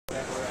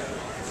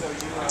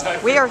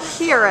We are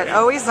here at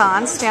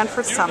OEZON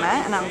Stanford Summit,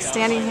 and I'm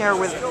standing here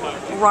with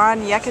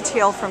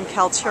Yekutiel from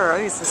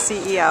Kaltura, who's the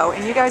CEO,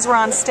 and you guys were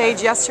on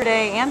stage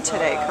yesterday and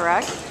today,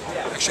 correct?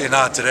 Actually,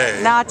 not today.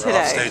 Not today. We're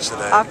off stage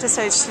today. Off to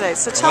stage today.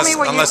 So tell me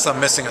what unless I'm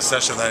missing a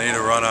session that I need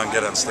to run on and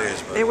get on stage.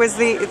 But it was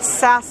the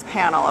SaaS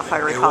panel, if I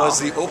recall. It was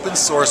the open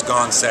source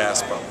gone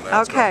SaaS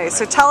panel. Okay,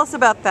 so tell us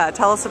about that.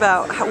 Tell us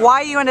about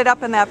why you ended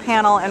up in that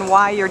panel and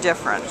why you're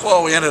different.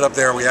 Well, we ended up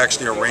there. We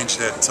actually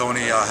arranged it.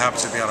 Tony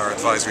happens to be on our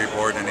advisory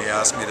board, and he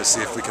asked me to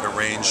see if we could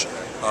arrange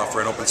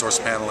for an open source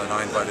panel, and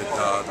I invited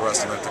the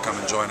rest of them to come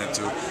and join it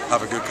to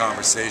have a good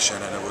conversation,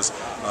 and it was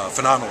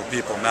phenomenal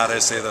people. Matt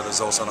Essay, that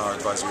is also on our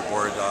advisory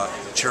board,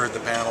 chaired the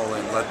panel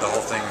and led the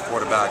whole thing and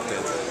quarterbacked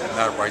it.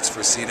 Matt writes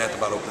for CNET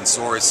about open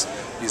source.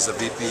 He's the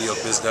VP of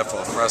BizDev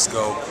for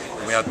Fresco,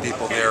 and we had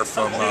people there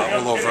from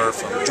all over,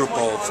 from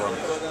Drupal, from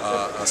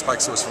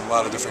SpikeSource, from a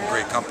lot of different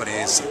great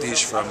companies.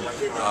 Satish from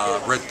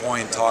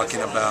Redpoint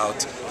talking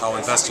about how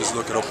investors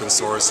look at open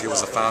source. He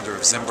was a founder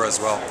of Zimbra as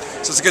well.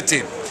 So it's a good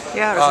team.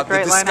 Yeah, it was a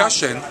great the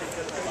discussion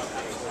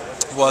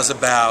was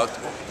about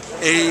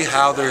A,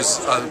 how there's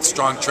a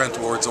strong trend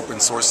towards open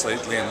source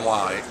lately and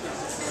why.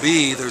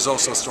 B, there's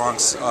also a strong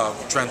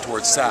trend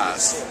towards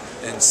SaaS.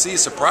 And C,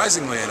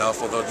 surprisingly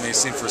enough, although it may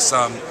seem for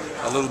some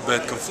a little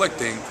bit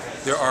conflicting,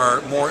 there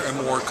are more and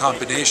more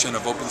combination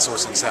of open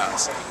source and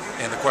SaaS.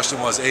 And the question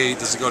was, A,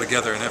 does it go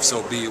together? And if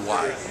so, B,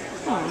 why?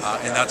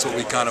 And that's what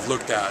we kind of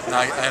looked at. And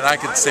I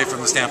could say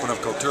from the standpoint of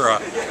Kaltura,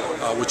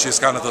 which is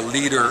kind of the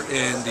leader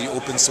in the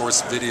open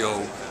source video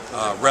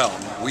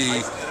realm.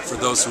 We, for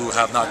those who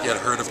have not yet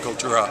heard of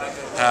Kaltura,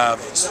 have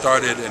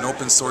started an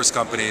open source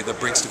company that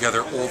brings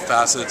together all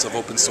facets of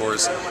open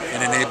source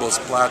and enables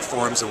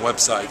platforms and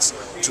websites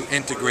to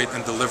integrate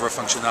and deliver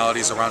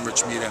functionalities around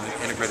rich media in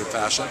an integrated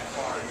fashion.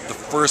 The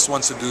first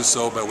ones to do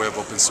so by way of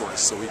open source.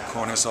 So we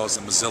call ourselves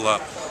the Mozilla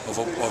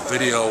of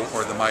video,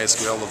 or the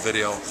MySQL of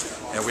video.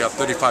 And we have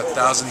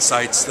 35,000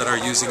 sites that are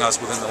using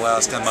us within the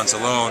last 10 months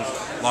alone,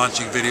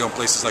 launching video in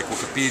places like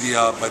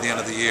Wikipedia by the end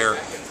of the year,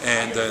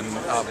 and then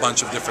a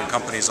bunch of different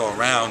companies all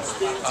around.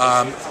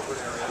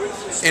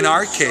 In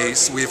our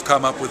case, we've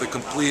come up with a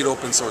complete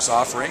open source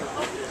offering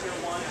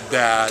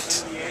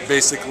that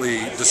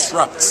basically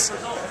disrupts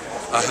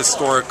a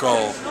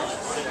historical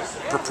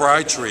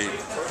proprietary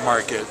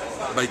market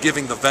by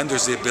giving the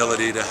vendors the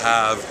ability to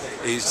have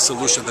a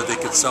solution that they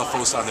could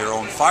self-host on their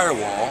own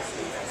firewall,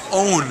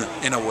 own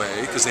in a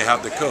way, because they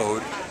have the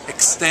code,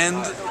 extend,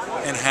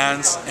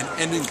 enhance,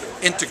 and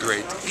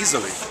integrate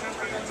easily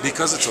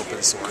because it's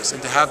open source,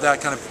 and to have that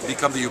kind of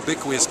become the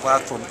ubiquitous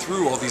platform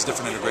through all these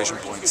different integration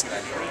points,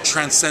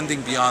 transcending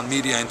beyond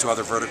media into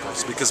other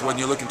verticals. Because when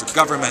you look into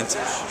government,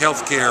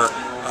 healthcare,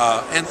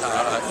 and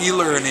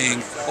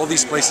e-learning, all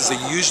these places,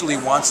 they usually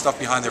want stuff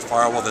behind their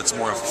firewall that's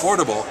more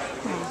affordable,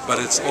 but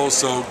it's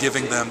also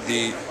giving them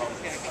the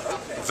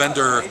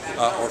vendor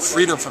or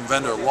freedom from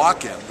vendor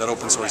lock-in that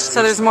open source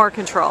So there's more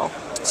control.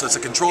 So it's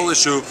a control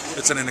issue,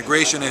 it's an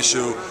integration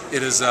issue,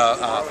 it is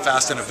a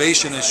fast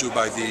innovation issue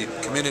by the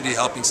community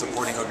helping,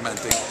 supporting,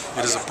 augmenting,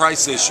 it is a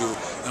price issue,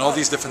 and all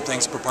these different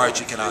things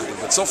proprietary cannot do.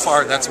 But so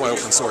far, that's why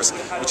open source,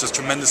 which has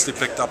tremendously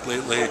picked up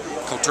lately.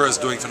 Kaltura is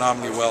doing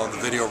phenomenally well in the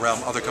video realm,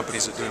 other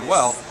companies are doing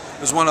well.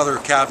 There's one other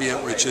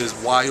caveat, which is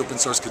why open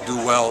source could do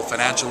well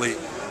financially.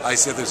 I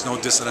say there's no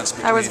dissonance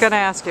between... I was going to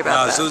ask you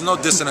about that. So there's no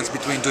dissonance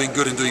between doing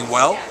good and doing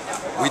well.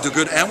 We do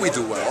good and we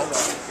do well,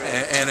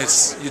 and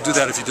you do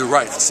that if you do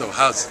right. So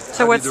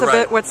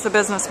what's the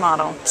business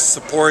model?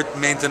 Support,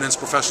 maintenance,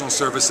 professional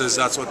services.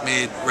 That's what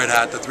made Red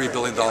Hat the $3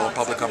 billion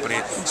public company.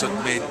 So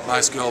it made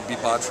MySQL be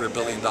bought for $1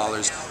 billion.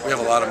 We have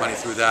a lot of money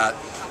through that.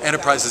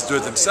 Enterprises do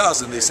it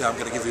themselves, and they say, I'm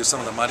going to give you some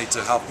of the money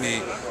to help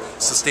me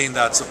sustain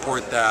that,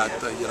 support that,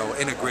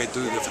 integrate,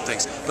 do different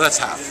things. But that's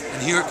half.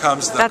 And here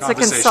comes the conversation.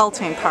 That's the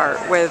consulting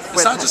part with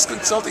It's not just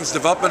consulting, it's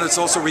development, it's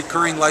also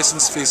recurring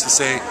license fees to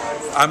say,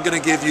 I'm going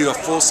to give you a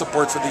full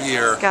support for the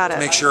year to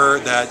make sure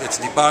that it's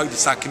debugged,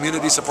 it's not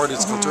community supported,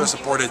 it's Kaltura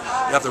supported.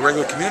 You have the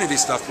regular community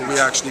stuff, but we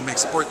actually make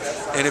support.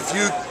 And if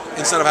you,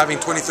 instead of having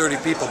 20, 30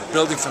 people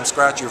building from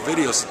scratch your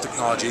video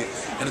technology,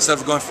 and instead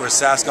of going for a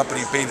SaaS company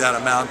and paying that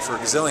amount for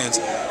gazillions,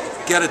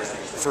 get it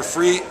for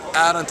free,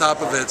 add on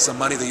top of it some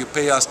money that you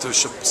pay us to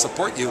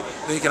support you,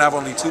 then you can have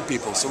only 2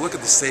 people. So look at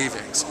the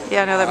savings.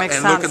 Yeah, no, that makes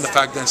sense. And look at the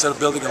fact that instead of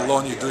building it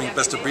alone, you're doing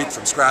best of breed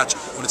from scratch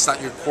when it's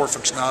not your core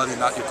functionality,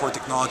 not your core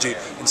technology.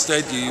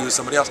 Instead, you use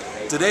somebody else.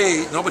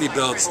 Today, nobody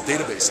builds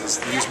databases.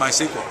 They use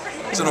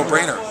MySQL. It's a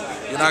no-brainer.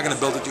 You're not going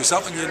to build it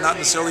yourself, and you're not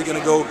necessarily going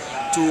to go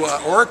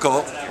to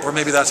Oracle, or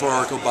maybe that's why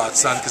Oracle bought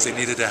Sun, because they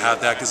needed to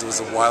have that because it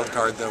was a wild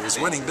card that was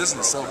winning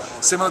business. So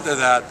similar to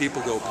that,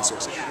 people go open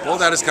source. All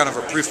that is kind of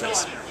a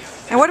preference.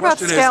 And what about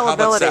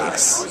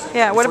scalability?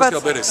 Yeah, what about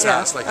scalability?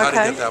 SaaS, like how to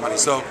get that money.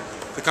 So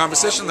the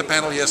conversation in the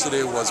panel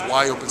yesterday was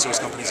why open source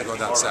companies are going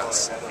down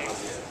SaaS.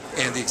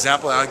 And the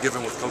example I've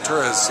given with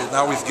Kaltura is, so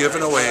now we've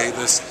given away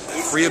this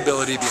free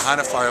ability behind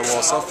a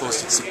firewall,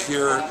 self-hosted,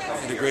 secure,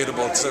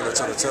 integratable, et cetera, et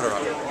cetera, et cetera.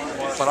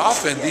 But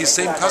often these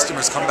same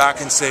customers come back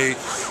and say,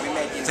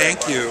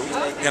 thank you,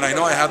 and I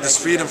know I have this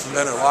freedom from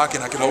vendor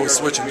lock-in, I can always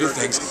switch and do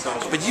things,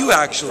 but you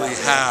actually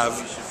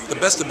have the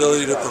best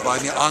ability to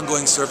provide me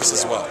ongoing service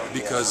as well,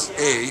 because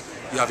A,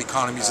 you have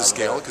economies of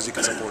scale because you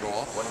can support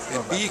all,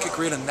 and B, you can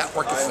create a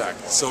network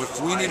effect. So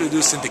if we need to do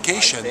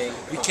syndication,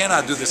 we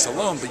cannot do this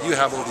alone, but you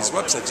have all these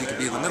websites, you can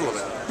be in the middle of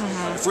it.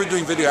 If we're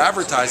doing video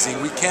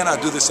advertising, we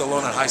cannot do this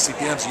alone at high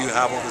CPMs, you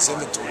have all this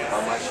inventory.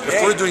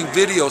 If we're doing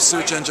video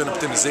search engine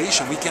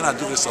optimization, we cannot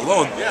do this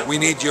alone, we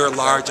need your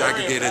large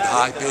aggregated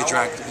high page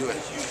rank to do it.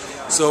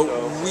 So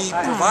we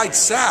provide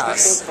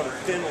SaaS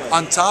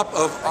on top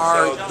of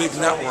our big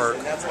network,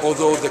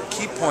 although the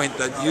key point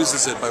that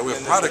uses it by way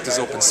of product is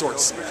open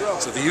source.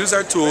 So they use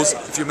our tools.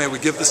 If you may, we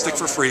give the stick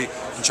for free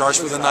and charge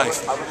for the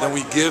knife. Then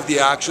we give the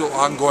actual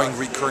ongoing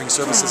recurring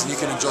services, and you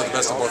can enjoy the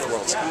best of both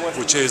worlds,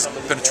 which is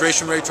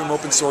penetration rate from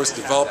open source,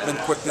 development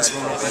quickness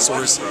from open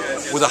source,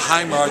 with a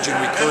high margin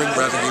recurring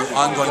revenue,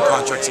 ongoing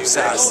contracts of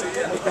SaaS.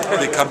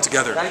 They come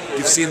together.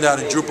 You've seen that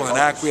in Drupal and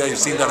Acquia, you've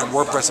seen that in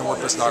WordPress and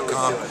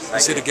WordPress.com. You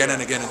see it again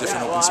and again in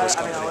different open source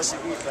companies.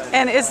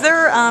 And is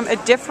there a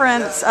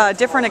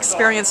different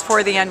experience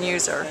for the end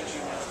user?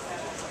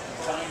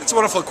 It's a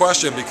wonderful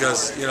question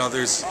because, you know,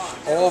 there's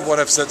all of what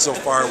I've said so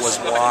far was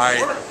why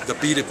the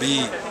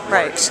B2B works.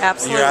 Right, absolutely.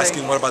 And you're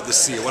asking what about the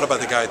C, what about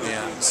the guy at the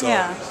end? So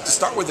to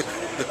start with,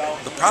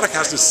 the product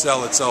has to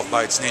sell itself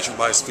by its nature,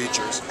 by its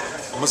features.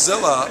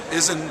 Mozilla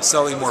isn't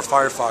selling more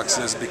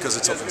Firefoxes because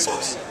it's open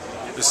source.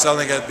 They're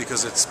selling it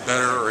because it's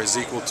better or is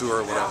equal to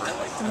or whatever.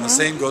 And the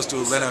same goes to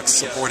Linux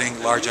supporting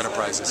large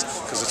enterprises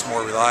because it's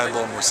more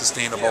reliable, more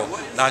sustainable,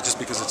 not just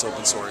because it's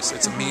open source.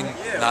 It's a mean,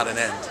 not an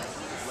end.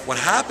 What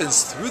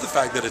happens through the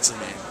fact that it's a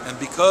mean, and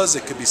because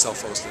it could be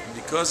self-hosted, and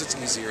because it's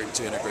easier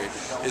to integrate,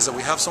 is that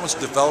we have so much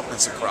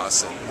developments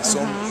across it.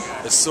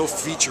 And it's so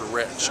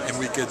feature-rich, and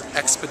we could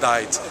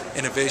expedite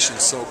innovation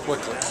so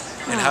quickly,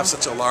 and have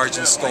such a large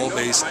install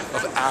base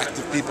of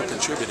active people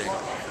contributing,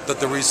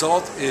 that the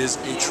result is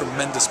a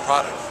tremendous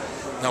product.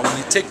 Now, when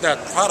you take that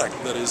product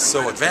that is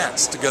so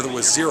advanced, together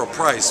with zero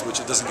price, which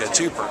it doesn't get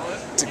cheaper,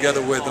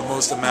 together with the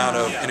most amount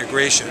of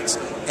integrations,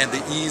 and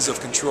the ease of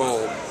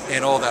control,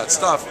 and all that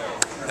stuff,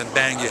 then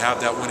bang, you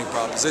have that winning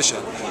proposition,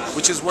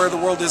 which is where the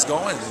world is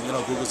going. You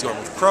know, Google's going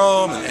with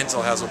Chrome, and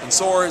Intel has open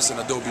source, and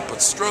Adobe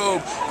puts Strobe,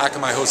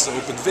 Akamai hosts an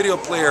open video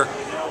player.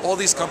 All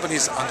these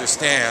companies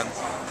understand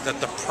that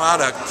the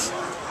product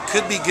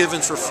could be given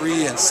for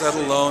free and set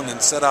alone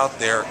and set out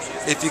there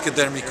if you could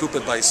then recoup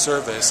it by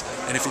service,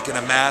 and if you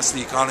can amass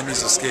the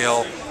economies of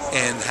scale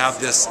and have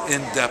this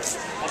in-depth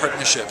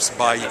partnerships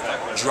by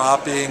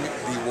dropping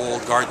the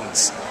walled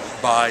gardens,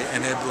 by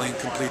enabling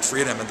complete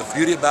freedom. And the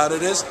beauty about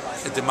it is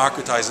it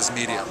democratizes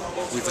media.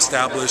 We've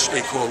established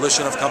a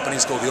coalition of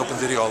companies called the Open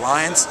Video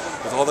Alliance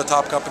with all the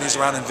top companies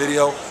around in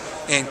video,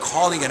 and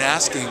calling and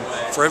asking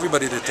for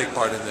everybody to take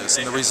part in this.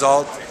 And the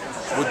result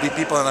would be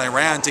people in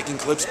Iran taking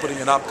clips, putting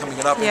it up, coming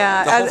it up.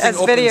 Yeah, the whole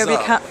as video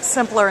becomes becomes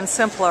simpler and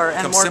simpler,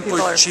 and more simpler,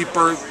 people are...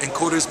 cheaper,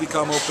 encoders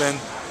become open.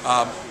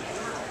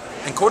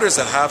 Encoders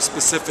that have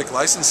specific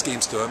license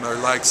schemes to them are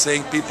like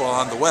saying people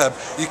on the web,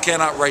 you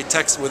cannot write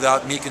text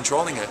without me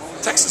controlling it.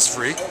 Text is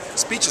free,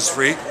 speech is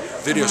free,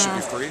 video should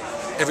be free.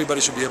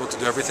 Everybody should be able to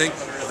do everything.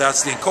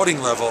 That's the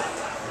encoding level.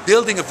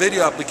 Building a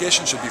video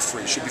application should be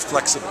free, should be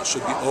flexible,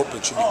 should be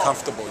open, should be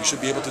comfortable. You should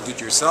be able to do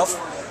it yourself.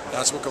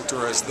 That's what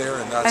Kaltura is there,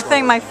 and that's. I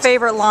think my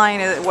favorite line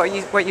is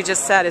what you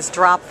just said is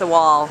drop the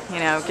wall. You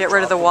know, get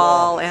rid of the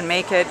wall and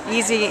make it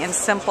easy and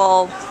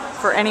simple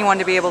for anyone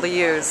to be able to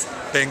use.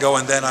 Bingo,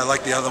 and then I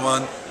like the other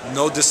one.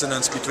 No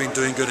dissonance between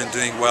doing good and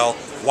doing well.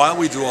 While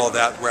we do all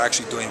that, we're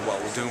actually doing well.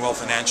 We're doing well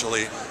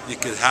financially. You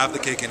could have the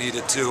cake and eat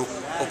it too.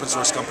 Open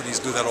source companies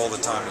do that all the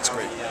time. It's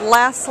great.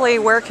 Lastly,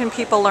 where can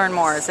people learn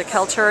more? Is it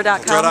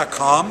Kaltura.com?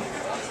 Kaltura.com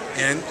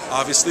and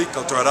obviously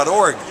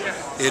Kaltura.org.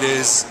 It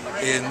is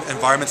an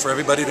environment for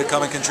everybody to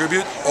come and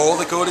contribute. All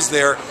the code is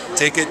there.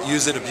 Take it,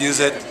 use it, abuse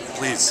it,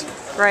 please.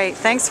 Great.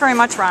 Thanks very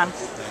much, Ron.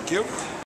 Thank you.